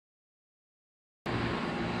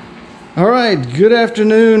All right, good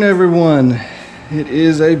afternoon, everyone. It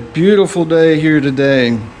is a beautiful day here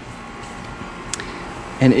today.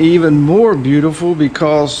 And even more beautiful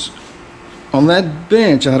because on that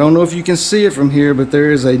bench, I don't know if you can see it from here, but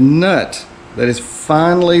there is a nut that is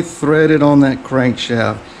finally threaded on that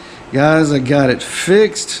crankshaft. Guys, I got it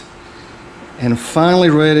fixed and finally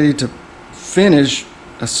ready to finish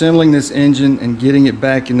assembling this engine and getting it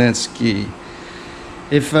back in that ski.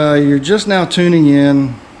 If you're just now tuning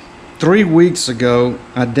in, 3 weeks ago,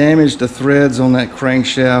 I damaged the threads on that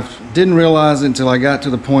crankshaft. Didn't realize it until I got to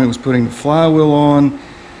the point I was putting the flywheel on,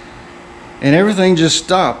 and everything just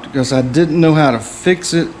stopped because I didn't know how to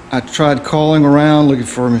fix it. I tried calling around looking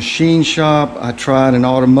for a machine shop. I tried an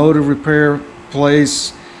automotive repair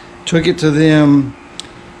place, took it to them.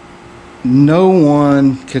 No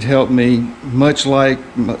one could help me, much like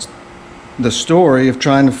the story of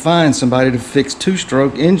trying to find somebody to fix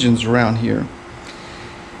two-stroke engines around here.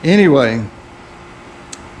 Anyway,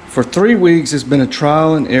 for 3 weeks it's been a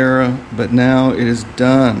trial and error, but now it is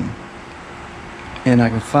done. And I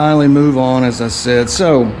can finally move on, as I said.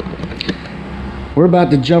 So, we're about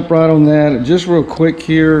to jump right on that. Just real quick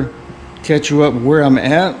here, catch you up where I'm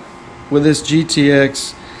at with this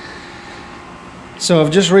GTX. So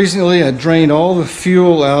I've just recently, I drained all the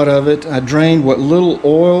fuel out of it. I drained what little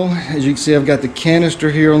oil. As you can see, I've got the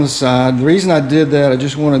canister here on the side. The reason I did that, I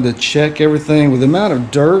just wanted to check everything with the amount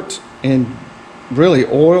of dirt and really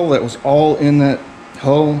oil that was all in that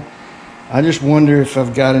hole. I just wonder if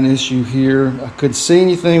I've got an issue here. I couldn't see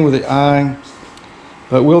anything with the eye,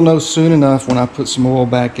 but we'll know soon enough when I put some oil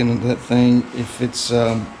back into that thing if it's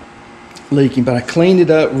leaking. But I cleaned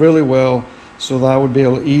it up really well, so that I would be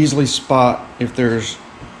able to easily spot if there's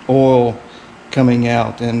oil coming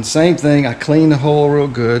out. And same thing, I cleaned the hole real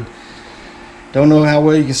good. Don't know how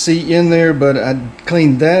well you can see in there, but I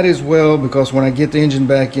cleaned that as well, because when I get the engine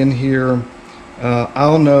back in here,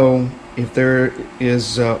 I'll know if there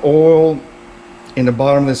is oil in the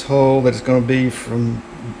bottom of this hole that is going to be from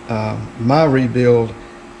my rebuild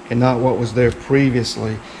and not what was there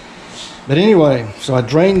previously. But anyway, so I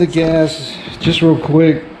drained the gas just real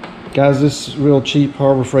quick. Guys, this real cheap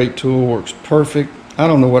Harbor Freight tool works perfect. I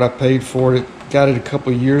don't know what I paid for it. Got it a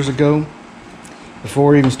couple of years ago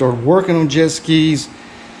before I even started working on jet skis.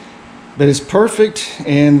 But it's perfect,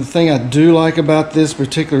 and the thing I do like about this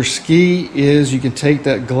particular ski is you can take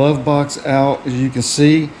that glove box out. As you can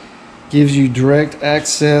see, gives you direct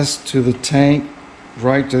access to the tank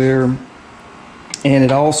right there. And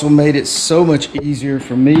it also made it so much easier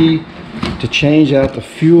for me to change out the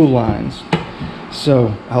fuel lines.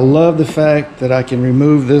 So I love the fact that I can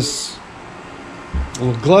remove this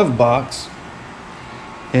little glove box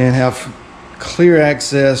and have clear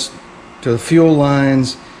access to the fuel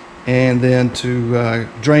lines and then to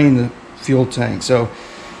drain the fuel tank. So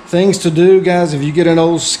things to do, guys, if you get an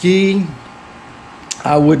old ski,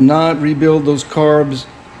 I would not rebuild those carbs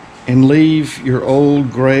and leave your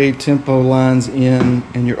old gray tempo lines in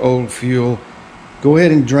and your old fuel. Go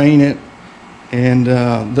ahead and drain it. And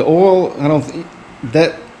the oil,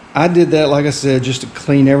 I did that, like I said, just to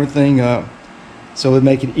clean everything up so it would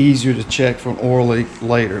make it easier to check for an oil leak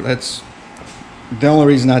later. That's the only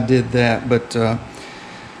reason I did that. But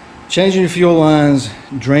changing your fuel lines,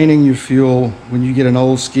 draining your fuel when you get an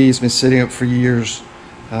old ski, it's been sitting up for years,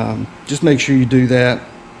 just make sure you do that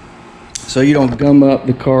so you don't gum up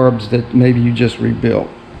the carbs that maybe you just rebuilt.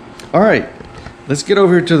 All right, let's get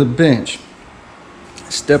over here to the bench.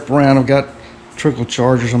 Step around. I've got trickle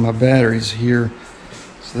chargers on my batteries here.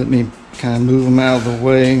 So let me kind of move them out of the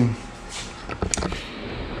way.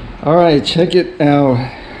 All right, check it out.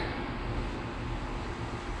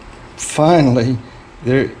 Finally,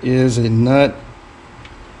 there is a nut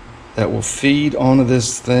that will feed onto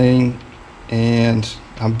this thing, and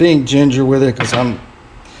I'm being ginger with it because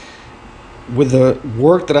with the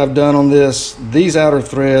work that I've done on this, these outer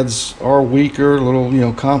threads are weaker, a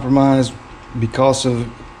little, compromised because of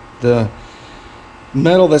the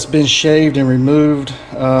metal that's been shaved and removed.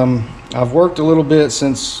 I've worked a little bit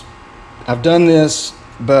since I've done this,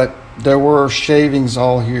 but there were shavings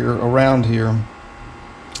all here around here.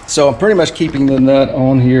 So I'm pretty much keeping the nut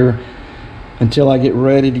on here until I get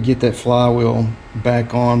ready to get that flywheel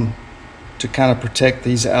back on to kind of protect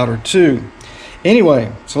these outer two.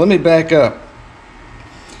 Anyway, so let me back up.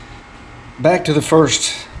 Back to the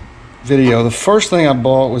first video. The first thing I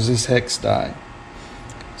bought was this hex die.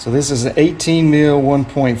 So this is an 18 mil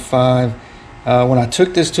 1.5. When I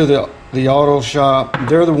took this to the auto shop,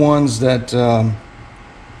 they're the ones that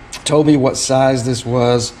told me what size this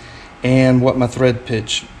was and what my thread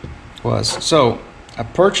pitch was. So I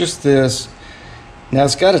purchased this. Now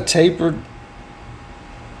it's got a tapered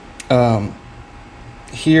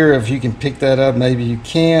here, if you can pick that up, maybe you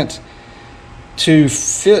can't, to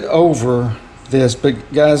fit over this.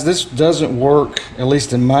 But guys, this doesn't work, at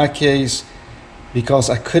least in my case, because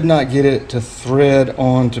I could not get it to thread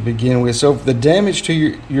on to begin with. So if the damage to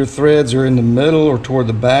your threads are in the middle or toward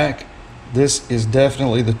the back, this is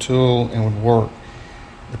definitely the tool and would work.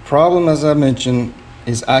 The problem, as I mentioned,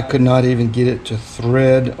 is I could not even get it to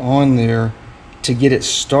thread on there to get it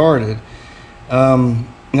started. Now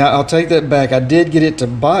I'll take that back. I did get it to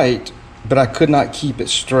bite, but I could not keep it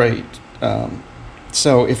straight.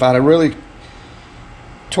 So if I'd really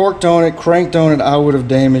torqued on it, cranked on it, I would have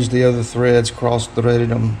damaged the other threads, cross-threaded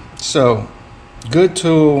them. So good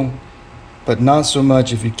tool, but not so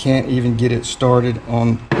much if you can't even get it started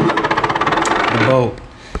on the bolt.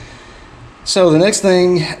 So the next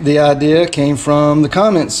thing, the idea came from the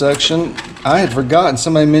comment section. I had forgotten,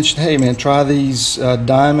 somebody mentioned, hey man, try these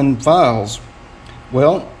diamond files.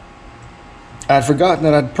 Well, I'd forgotten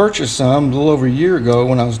that I'd purchased some a little over a year ago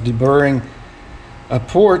when I was deburring a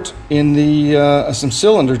port in the some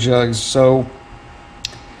cylinder jugs. So,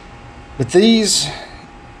 but these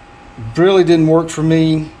really didn't work for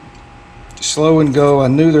me. Slow and go. I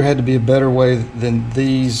knew there had to be a better way than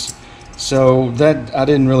these, so that I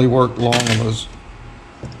didn't really work long on those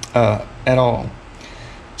at all.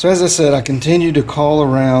 So as I said, I continued to call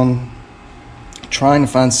around trying to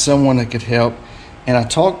find someone that could help, and I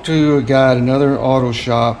talked to a guy at another auto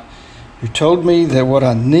shop who told me that what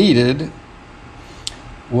I needed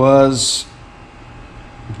was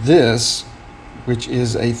this, which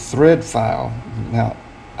is a thread file. Now,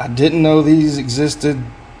 I didn't know these existed.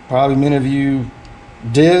 Probably many of you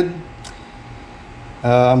did.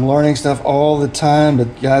 I'm learning stuff all the time,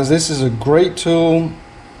 but guys, this is a great tool.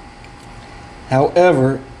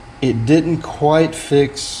 However, it didn't quite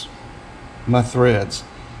fix my threads.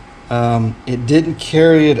 It didn't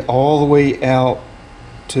carry it all the way out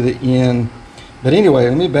to the end. But anyway,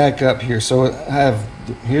 let me back up here. So I have,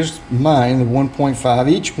 here's mine, the 1.5.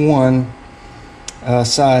 Each one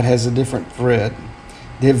side has a different thread.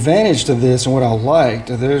 The advantage to this, and what I liked,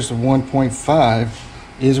 there's the 1.5,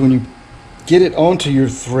 is when you get it onto your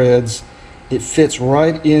threads, it fits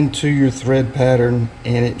right into your thread pattern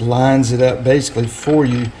and it lines it up basically for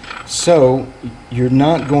you, so you're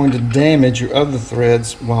not going to damage your other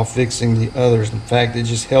threads while fixing the others. In fact, it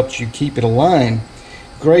just helps you keep it aligned.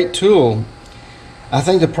 Great tool. I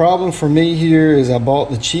think the problem for me here is I bought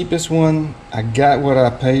the cheapest one, I got what I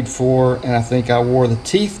paid for, and I think I wore the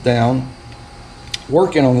teeth down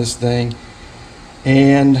working on this thing,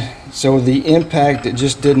 and so the impact, it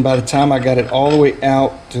just didn't, by the time I got it all the way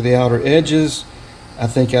out to the outer edges, I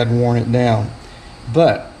think I'd worn it down.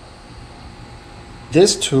 But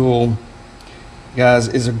this tool, guys,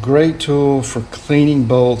 is a great tool for cleaning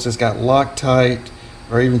bolts. It's got Loctite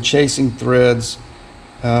or even chasing threads.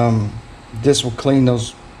 This will clean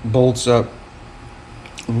those bolts up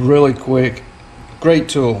really quick. Great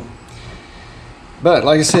tool. But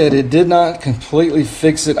like I said, it did not completely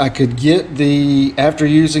fix it. I could get the, after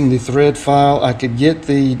using the thread file, I could get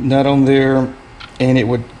the nut on there and it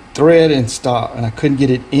would thread and stop, and I couldn't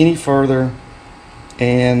get it any further.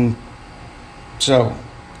 And so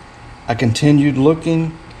I continued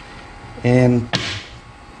looking and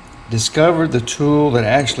discovered the tool that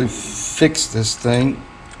actually fixed this thing.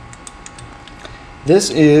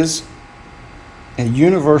 This is a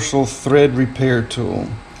universal thread repair tool.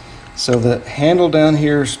 So the handle down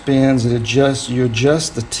here spins, it adjusts, you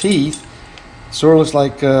adjust the teeth, sort of looks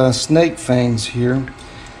like snake fangs here.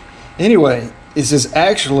 Anyway, this is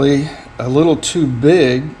actually a little too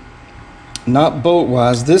big, not bolt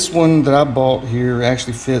wise. This one that I bought here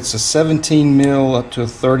actually fits a 17 mil up to a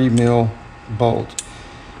 30 mil bolt.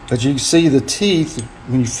 But you can see the teeth,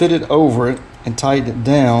 when you fit it over it and tighten it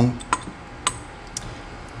down,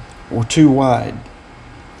 were too wide.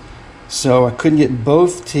 So I couldn't get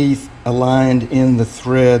both teeth aligned in the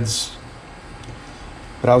threads.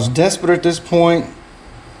 But I was desperate at this point,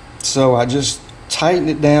 so I just tightened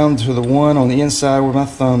it down to the one on the inside where my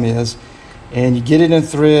thumb is. And you get it in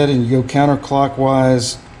thread and you go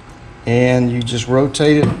counterclockwise and you just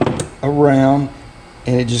rotate it around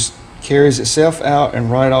and it just carries itself out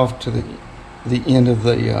and right off to the end of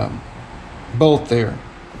the bolt there.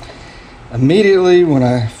 Immediately when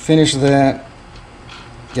I finished that,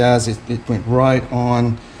 guys, it went right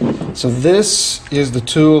on. So this is the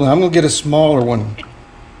tool. I'm gonna get a smaller one.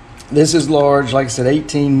 This is large, like I said,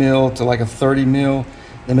 18 mil to like a 30 mil.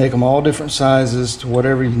 They make them all different sizes to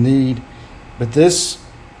whatever you need. But this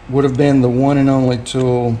would have been the one and only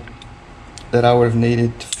tool that I would have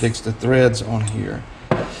needed to fix the threads on here.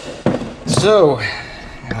 So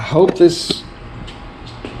I hope this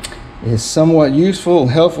is somewhat useful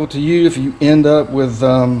and helpful to you if you end up with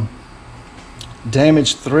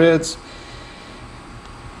damaged threads.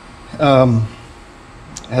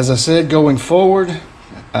 As I said, going forward,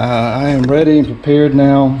 I am ready and prepared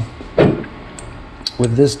now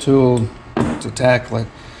with this tool to tackle it.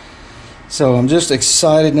 So I'm just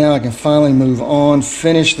excited now. I can finally move on,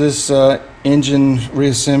 finish this engine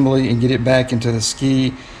reassembly and get it back into the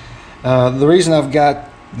ski. The reason I've got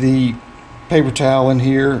the paper towel in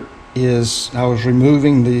here is I was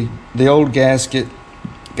removing the old gasket.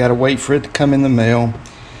 Got to wait for it to come in the mail.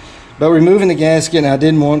 But removing the gasket, and I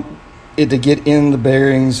didn't want it to get in the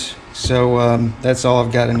bearings, so that's all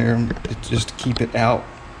I've got in there, just to keep it out.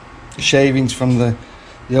 Shavings from the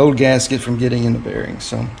old gasket from getting in the bearings.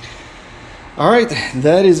 So, all right,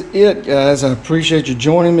 that is it, guys. I appreciate you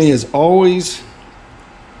joining me as always.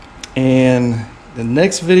 And the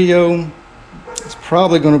next video is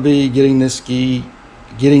probably going to be getting this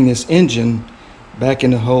engine back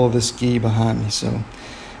in the hull of the ski behind me. So,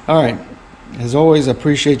 all right, as always, I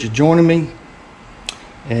appreciate you joining me,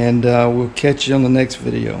 and we'll catch you on the next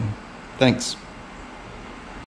video. Thanks.